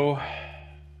we go.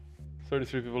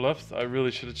 33 people left. I really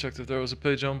should have checked if there was a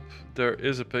pay jump. There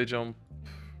is a pay jump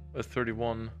at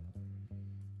 31.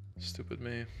 Stupid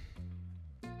me.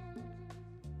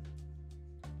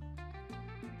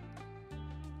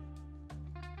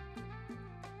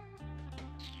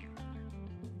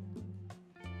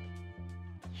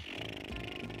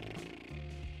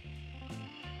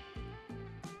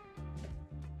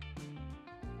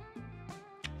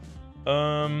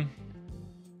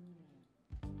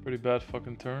 Pretty bad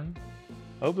fucking turn.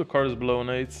 I hope the card is below an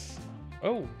 8.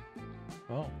 Oh,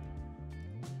 wow.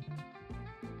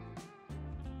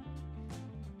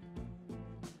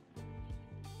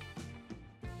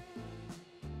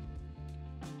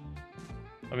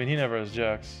 I mean, he never has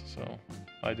jacks, so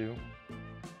I do.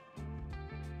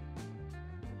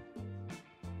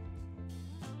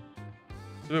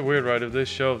 It's a bit weird, right? If they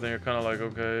shove, then you're kind of like,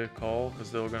 okay, call,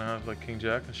 because they're gonna have like king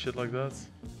jack and shit like that.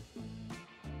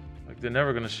 Like they're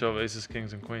never gonna shove aces,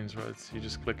 kings, and queens, right? You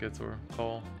just click it or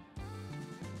call.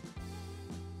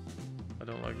 I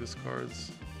don't like these cards.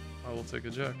 I will take a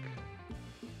jack.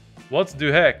 What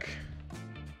the heck?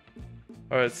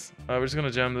 Alright, we're just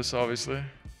gonna jam this, obviously.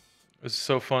 It's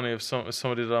so funny if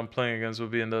somebody that I'm playing against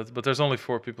would be in that, but there's only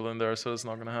 4 people in there, so it's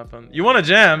not gonna happen. You want to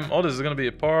jam? Oh, this is gonna be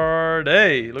a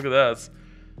party. Look at that.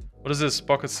 What is this?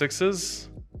 Pocket 6s?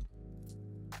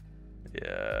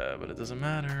 Yeah, but it doesn't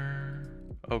matter.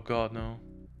 Oh god, no.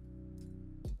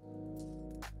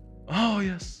 Oh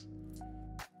yes.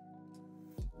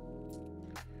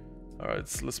 All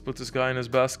right, let's put this guy in his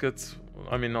basket.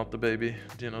 I mean, not the baby.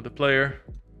 You know, the player.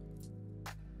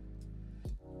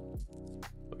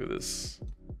 Look at this.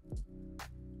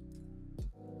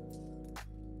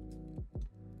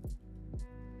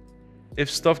 If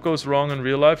stuff goes wrong in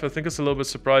real life, I think it's a little bit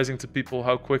surprising to people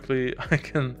how quickly I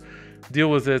can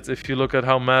deal with it if you look at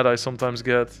how mad I sometimes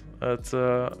get at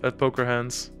poker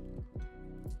hands.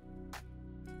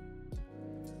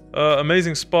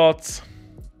 Amazing spot.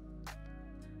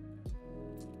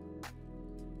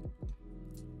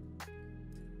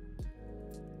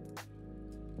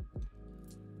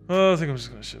 I think I'm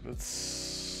just gonna ship it.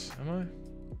 Am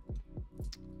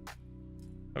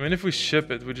I mean, if we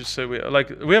ship it, we just say we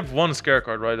have 1 scare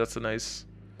card, right? That's an ace.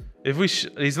 If we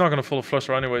he's not gonna full flush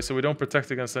draw anyway, so we don't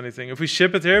protect against anything. If we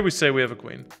ship it here, we say we have a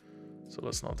queen. So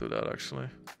let's not do that actually.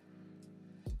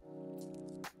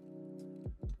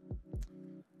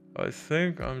 I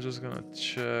think I'm just gonna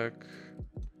check.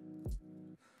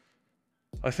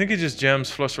 I think he just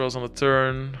jams flush draws on the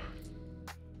turn.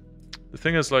 The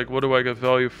thing is, like, what do I get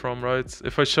value from, right?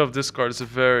 If I shove this card, it's a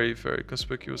very, very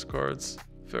conspicuous card. It's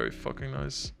very fucking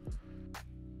nice.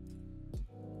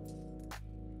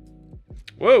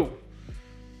 Whoa!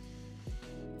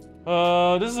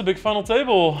 This is a big final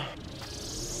table.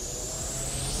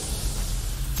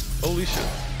 Holy shit.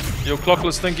 Yo,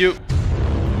 Clockless, thank you.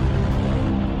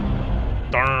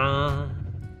 Darn.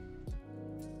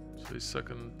 So he's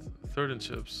second, third in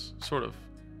chips. Sort of.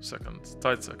 Second.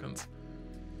 Tied second.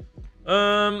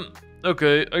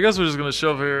 Okay, I guess we're just gonna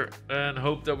shove here and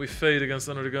hope that we fade against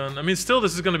under the gun. I mean, still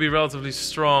this is gonna be relatively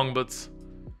strong, but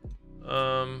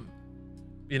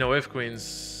you know, if queens,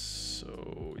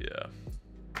 so yeah,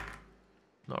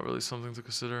 not really something to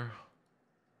consider.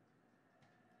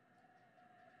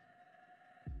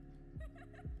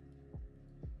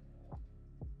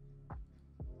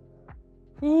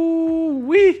 Ooh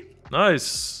wee,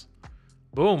 nice.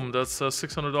 Boom, that's a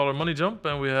 $600 money jump,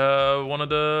 and we have one of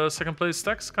the second place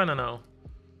stacks kinda now.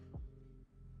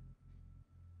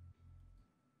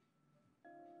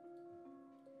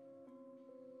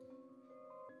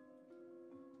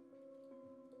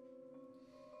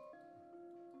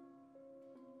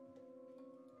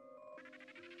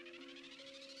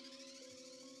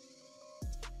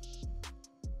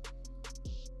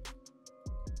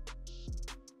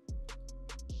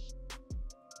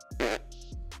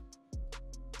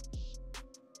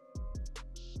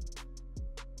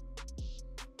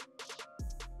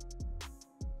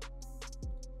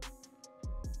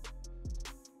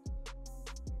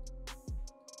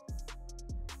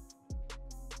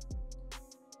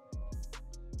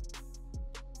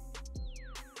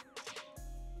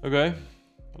 Okay,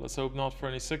 let's hope not for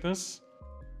any sickness.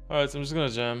 Alright, so I'm just gonna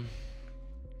jam.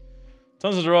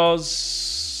 Tons of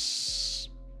draws.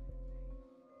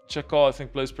 Check call, I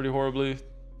think, plays pretty horribly.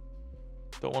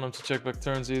 Don't want him to check back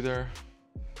turns either.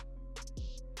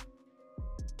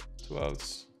 2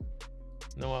 outs.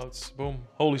 No outs. Boom.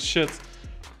 Holy shit.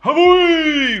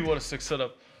 Habooi! What a sick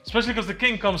setup. Especially because the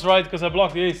king comes right because I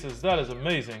blocked the aces. That is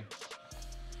amazing.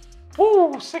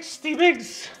 Woo! 60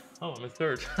 bigs! Oh, I'm in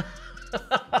third.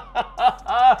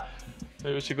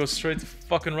 Maybe we should go straight to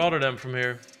fucking Rotterdam from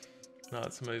here. No,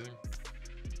 it's amazing.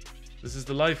 This is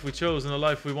the life we chose and the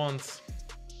life we want.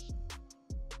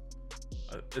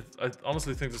 I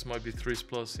honestly think this might be 3s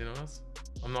plus, you know what?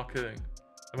 I'm not kidding.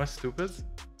 Am I stupid?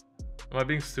 Am I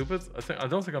being stupid? I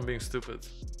don't think I'm being stupid.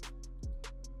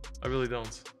 I really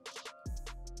don't.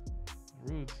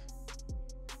 Rude.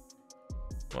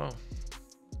 Wow.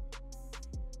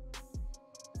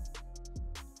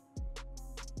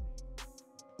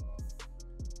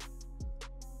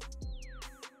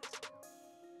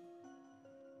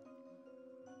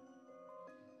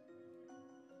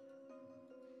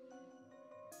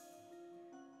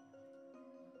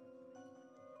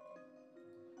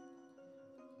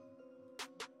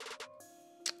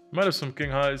 Might have some king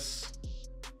highs.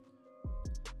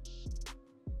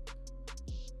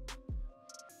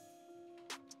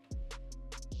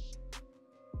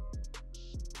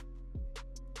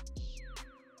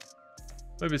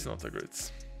 Maybe it's not that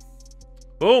great.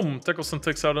 Boom! Tekelson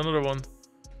takes out another one.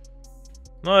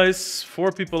 Nice.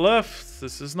 4 people left.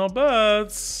 This is not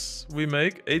bad. We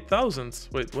make 8,000.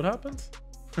 Wait, what happened?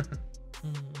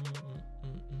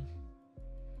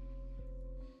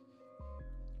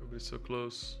 Everybody's so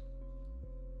close.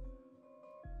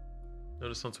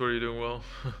 Notice on Twitter you're doing well.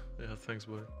 Yeah, thanks,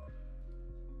 buddy.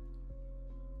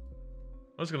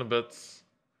 I'm just gonna bet.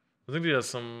 I think he has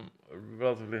some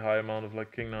relatively high amount of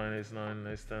like king 9, ace 9,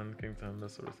 ace 10, king 10,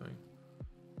 that sort of thing.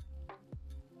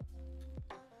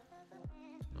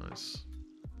 Nice.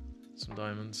 Some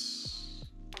diamonds.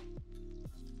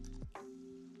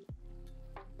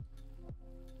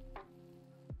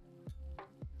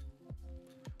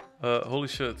 Holy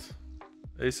shit.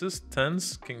 Aces,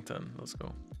 10s, king 10. Let's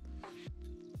go.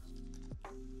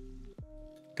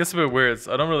 Gets a bit weird.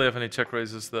 I don't really have any check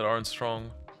raises that aren't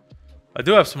strong. I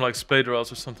do have some like spade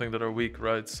draws or something that are weak,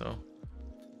 right? So,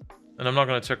 and I'm not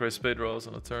gonna check raise spade draws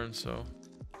on a turn. So,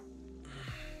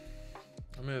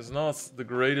 I mean, it's not the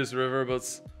greatest river,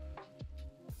 but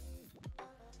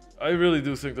I really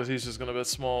do think that he's just gonna bet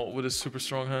small with his super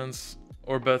strong hands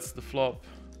or bet the flop.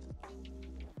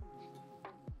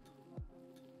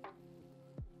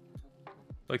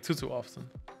 Like too often.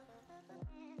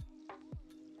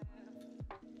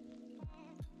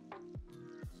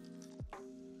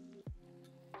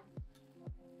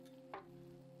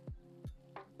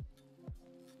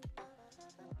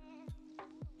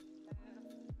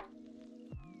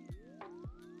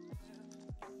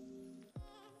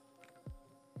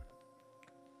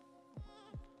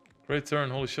 Great turn,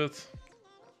 holy shit.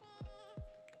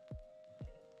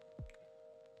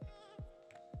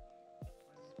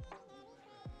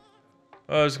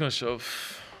 I was gonna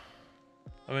shove.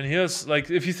 I mean, he has, like,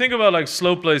 if you think about, like,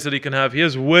 slow plays that he can have, he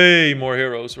has way more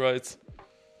heroes, right?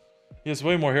 He has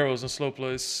way more heroes than slow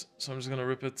plays, so I'm just gonna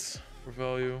rip it for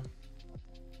value.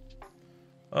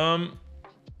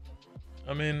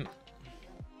 I mean,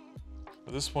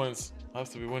 at this point, I have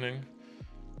to be winning.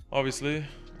 Obviously,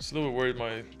 I'm just a little bit worried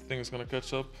my thing is gonna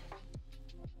catch up.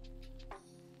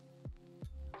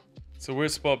 It's a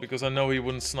weird spot because I know he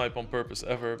wouldn't snipe on purpose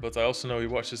ever, but I also know he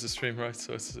watches the stream, right?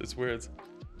 So it's weird.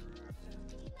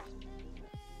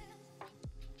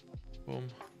 Boom.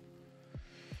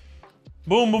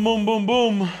 Boom, boom, boom, boom,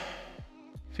 boom.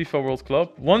 FIFA World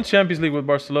Club. 1 Champions League with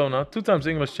Barcelona. 2 times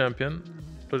English champion.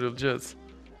 Pretty legit.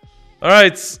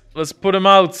 Alright, let's put him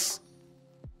out.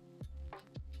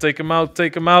 Take him out,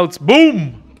 take him out.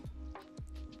 Boom!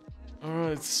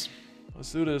 Alright,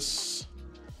 let's do this.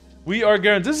 We are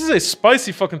guaranteed. This is a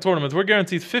spicy fucking tournament. We're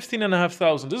guaranteed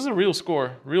 15,500. This is a real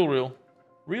score. Real. Real.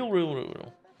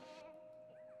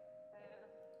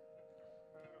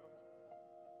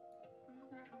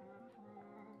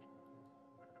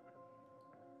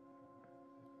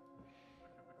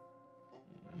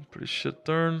 Pretty shit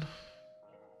turn.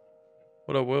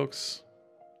 What up, Wilkes?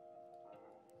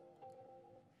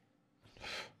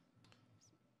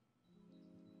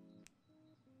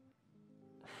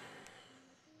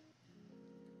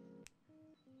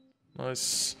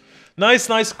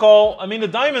 Nice call. I mean, the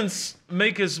diamonds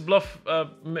make his bluff.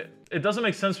 It doesn't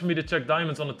make sense for me to check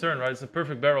diamonds on the turn, right? It's a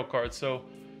perfect barrel card, so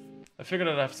I figured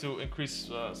I'd have to increase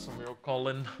some hero call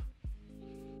in.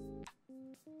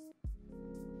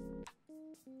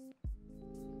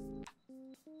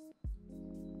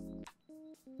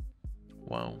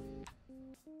 Wow.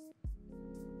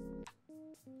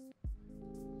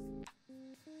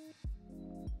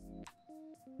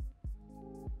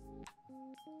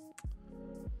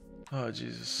 Oh,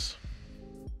 Jesus.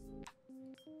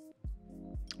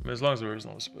 I mean, as long as there is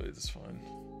no spade, it's fine.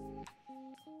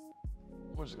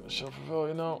 We're just gonna shove for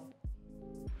value now.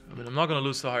 I mean, I'm not gonna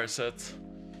lose the higher set.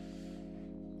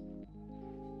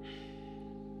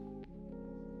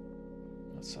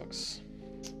 That sucks.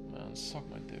 Man, suck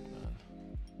my dick, man.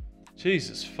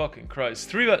 Jesus fucking Christ.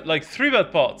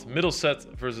 3-bet pot. Middle set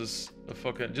versus a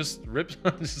fucking... Just rips.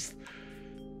 Just...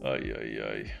 Ay, ay,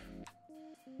 ay.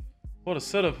 What a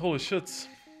setup. Holy shit.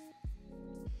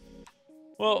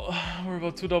 Well, we're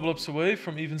about 2 double ups away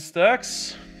from even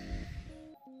stacks.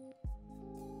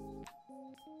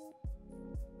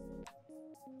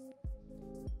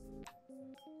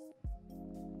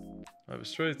 I have a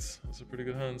straight. That's a pretty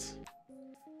good hand.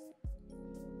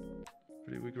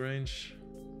 Pretty weak range.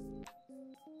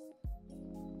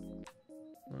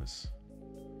 Nice.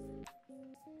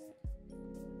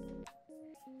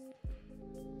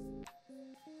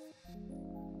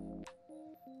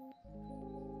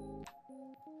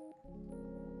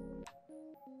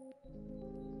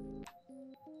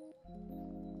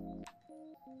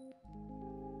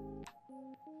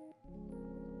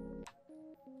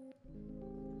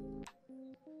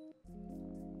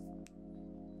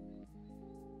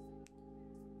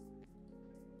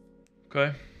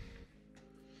 Okay.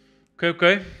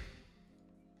 Okay.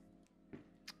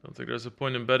 Don't think there's a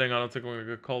point in betting. I don't think I'm gonna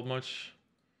get called much.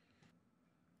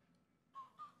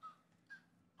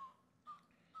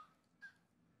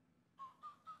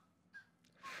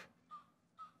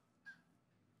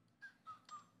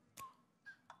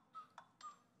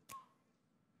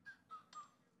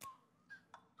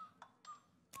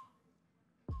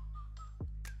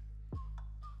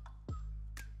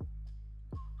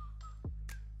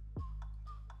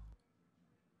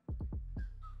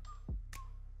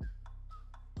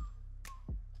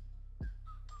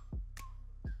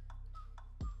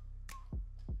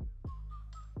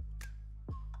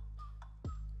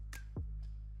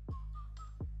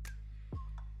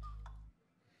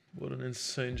 What an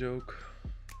insane joke.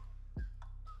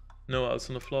 No outs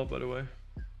on the flop, by the way.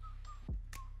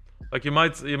 Like you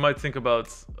might think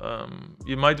about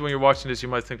you might, when you're watching this, you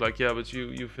might think like, yeah, but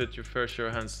you've hit your fair share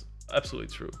of hands.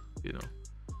 Absolutely true. You know,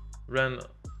 ran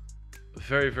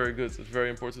very, very good at very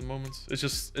important moments. It's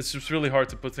just really hard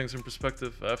to put things in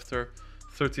perspective after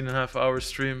 13.5 hours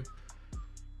stream.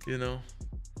 You know,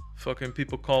 fucking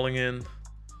people calling in,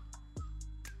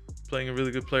 playing a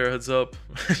really good player heads up.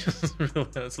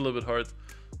 It's a little bit hard to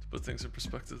put things in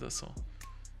perspective, that's all.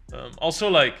 Also,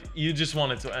 like, you just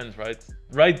want it to end, right?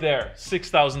 Right there,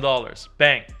 $6,000,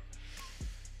 bang.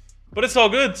 But it's all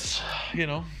good, you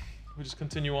know, we just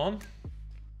continue on.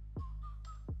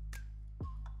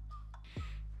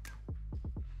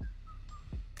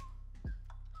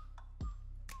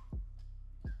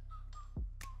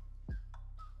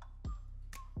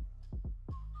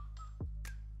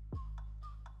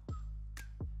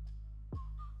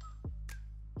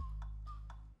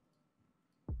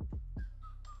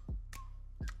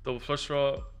 Double flush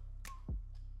draw,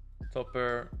 top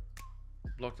pair,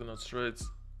 block the nut straight.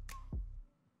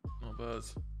 Not bad.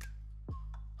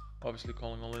 Obviously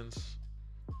calling all ins.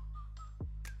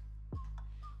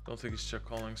 Don't think he's check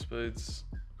calling spades.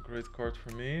 Great card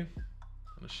for me.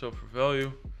 Gonna shove for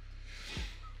value.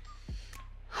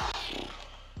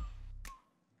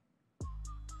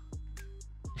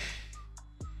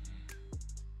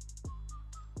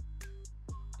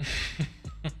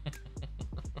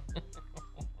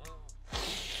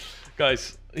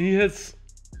 Guys, he hits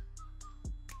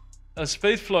a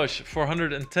spade flush for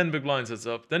 110 big blinds heads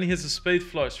up. Then he hits a spade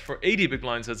flush for 80 big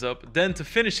blinds heads up. Then to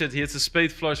finish it, he hits a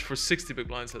spade flush for 60 big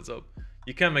blinds heads up.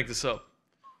 You can't make this up.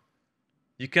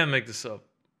 You can't make this up.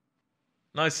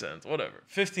 Nice hand, whatever.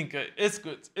 15k, it's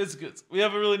good, it's good. We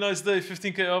have a really nice day,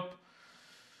 15k up.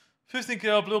 15k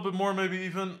up, a little bit more maybe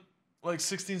even. Like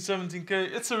 16, 17k.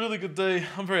 It's a really good day.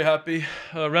 I'm very happy.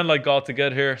 Ran like God to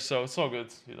get here, so it's all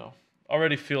good, you know.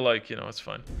 Already feel like, you know, it's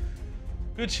fine.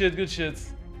 Good shit, good shit.